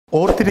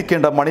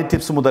ഓർത്തിരിക്കേണ്ട മണി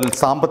ടിപ്സ് മുതൽ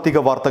സാമ്പത്തിക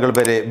വാർത്തകൾ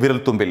വരെ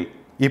വിരൽത്തുമ്പിൽ.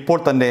 ഇപ്പോൾ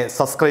തന്നെ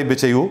സബ്സ്ക്രൈബ്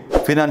ചെയ്യൂ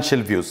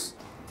ഫിനാൻഷ്യൽ വ്യൂസ്.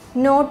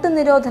 നോട്ട്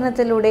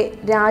നിരോധനത്തിലൂടെ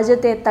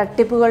രാജ്യത്തെ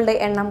തട്ടിപ്പുകളുടെ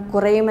എണ്ണം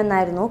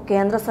കുറയുമെന്നായിരുന്നു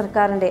കേന്ദ്ര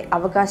സർക്കാരിന്റെ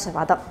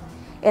അവകാശവാദം.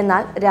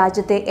 എന്നാൽ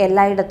രാജ്യത്തെ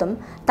എല്ലായിടത്തും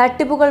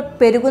തട്ടിപ്പുകൾ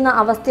പെരുകുന്ന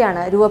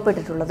അവസ്ഥയാണ്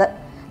രൂപപ്പെട്ടിട്ടുള്ളത്.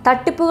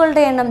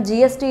 തട്ടിപ്പുകളുടെ എണ്ണം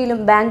GSTയിലും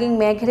ബാങ്കിംഗ്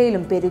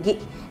മേഖലയിലും പെരുകി.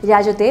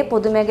 രാജ്യത്തെ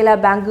പൊതുമേഖലാ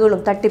ബാങ്കുകളും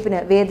തട്ടിപ്പിന്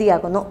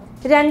വേദിയാകുന്നു.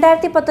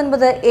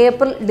 2019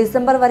 ഏപ്രിൽ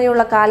ഡിസംബർ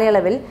വരെയുള്ള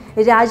കാലയളവിൽ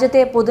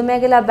രാജ്യത്തെ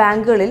പൊതുമേഖലാ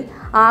ബാങ്കുകളിൽ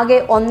ആകെ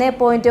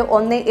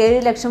 1.17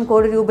 ലക്ഷം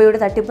കോടി രൂപയുടെ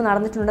തട്ടിപ്പ്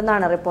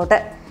നടന്നിട്ടുണ്ടെന്നാണ് റിപ്പോർട്ട്.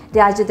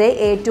 രാജ്യത്തെ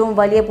ഏറ്റവും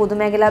വലിയ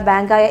പൊതുമേഖലാ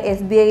ബാങ്കായ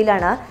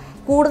SBIയിലാണ്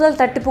കൂടുതൽ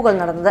തട്ടിപ്പുകൾ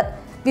നടന്നത്.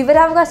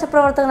 വിവരാവകാശ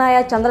പ്രവർത്തകനായ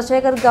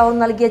ചന്ദ്രശേഖർ ഗൗർ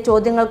നൽകിയ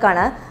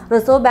ചോദ്യങ്ങൾക്കാണ്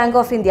റിസർവ് ബാങ്ക്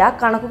ഓഫ് ഇന്ത്യ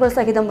കണക്കുകൾ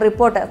സഹിതം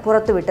റിപ്പോർട്ട്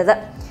പുറത്തുവിട്ടത്.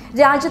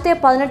 രാജ്യത്തെ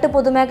 18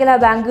 പൊതുമേഖലാ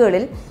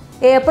ബാങ്കുകളിൽ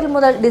ഏപ്രിൽ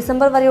മുതൽ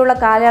ഡിസംബർ വരെയുള്ള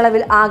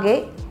കാലയളവിൽ ആകെ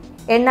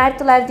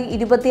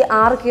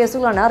 8926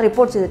 കേസുകളാണ്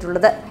റിപ്പോർട്ട്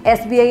ചെയ്തിട്ടുള്ളത്.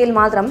 SBIയിൽ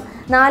മാത്രം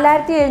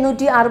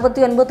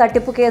 4769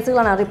 തട്ടിപ്പ്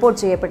കേസുകളാണ് റിപ്പോർട്ട്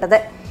ചെയ്യപ്പെട്ടത്.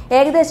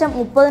 ഏകദേശം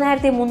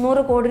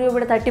 30,300 കോടി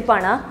രൂപയുടെ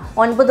തട്ടിപ്പാണ്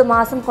 9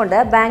 മാസം കൊണ്ട്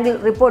ബാങ്കിൽ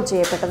റിപ്പോർട്ട്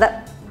ചെയ്യപ്പെട്ടത്.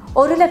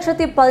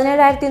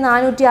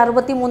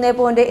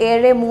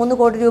 1,17,463.73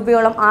 കോടി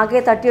രൂപയോളം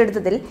ആകെ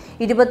തട്ടിയെടുത്തതിൽ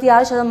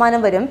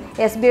 26% വരും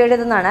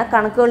SBIയുടേതെന്നാണ്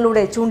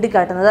കണക്കുകളിലൂടെ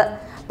ചൂണ്ടിക്കാട്ടുന്നത്.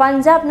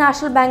 പഞ്ചാബ്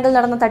നാഷണൽ ബാങ്കിൽ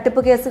നടന്ന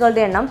തട്ടിപ്പ്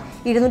കേസുകളുടെ എണ്ണം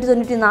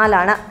 294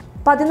 ആണ്.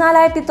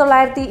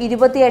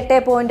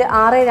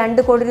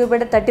 14,928.62 കോടി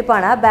രൂപയുടെ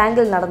തട്ടിപ്പാണ്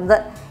ബാങ്കിൽ നടന്നത്.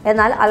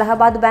 എന്നാൽ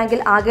അലഹബാദ് ബാങ്കിൽ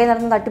ആകെ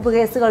നടന്ന തട്ടിപ്പ്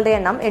കേസുകളുടെ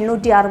എണ്ണം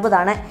 860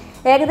 ആണ്.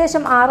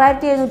 ഏകദേശം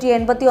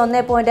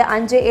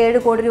 6,751.57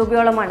 കോടി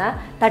രൂപയോളമാണ്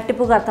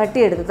തട്ടിപ്പുകാർ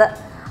തട്ടിയെടുത്തത്.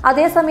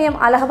 അതേസമയം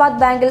അലഹബാദ്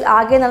ബാങ്കിൽ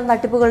ആകെ നടന്ന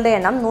തട്ടിപ്പുകളുടെ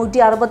എണ്ണം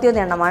 161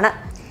 എണ്ണമാണ്.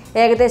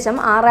 ഏകദേശം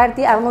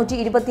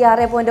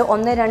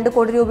 6,626.12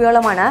 കോടി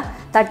രൂപയോളമാണ്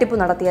തട്ടിപ്പ്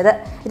നടത്തിയത്.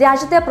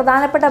 രാജ്യത്തെ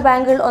പ്രധാനപ്പെട്ട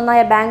ബാങ്കുകൾ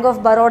ഒന്നായ ബാങ്ക്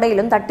ഓഫ്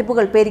ബറോഡയിലും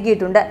തട്ടിപ്പുകൾ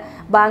പെരുകിയിട്ടുണ്ട്.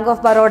 ബാങ്ക്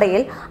ഓഫ്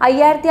ബറോഡയിൽ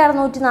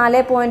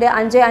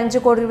 5,604.55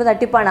 കോടി രൂപ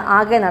തട്ടിപ്പാണ്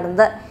ആകെ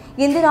നടന്നത്.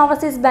 ഇന്ത്യൻ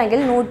ഓവർസീസ് ബാങ്കിൽ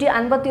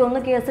 151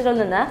 കേസുകളിൽ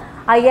നിന്ന്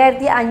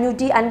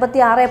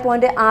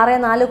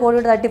 5,556.64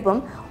 കോടിയുടെ തട്ടിപ്പും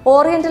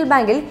ഓറിയന്റൽ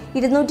ബാങ്കിൽ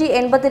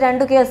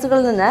 282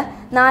 കേസുകളിൽ നിന്ന്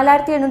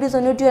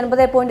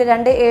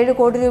 4,899.27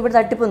 കോടി രൂപയുടെ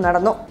തട്ടിപ്പും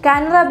നടന്നു.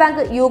 Canara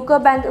bank, UCO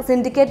bank,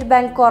 syndicate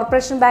bank,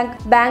 corporation bank,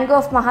 bank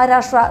of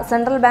Maharashtra,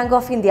 central bank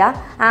of India,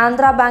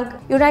 Andhra bank,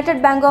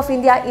 United bank of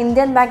India,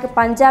 Indian bank,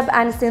 Punjab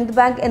and Sindh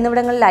bank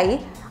എന്നിവിടങ്ങളിലായി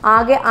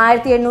ആകെ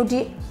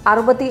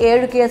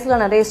 1,867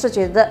 കേസുകളാണ് രജിസ്റ്റർ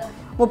ചെയ്തത്.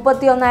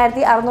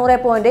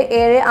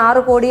 31,600.76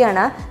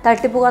 കോടിയാണ്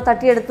തട്ടിപ്പുകാർ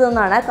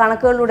തട്ടിയെടുത്തതെന്നാണ്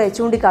കണക്കുകളിലൂടെ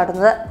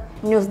ചൂണ്ടിക്കാട്ടുന്നത്.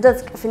 News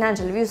desk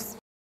financial views.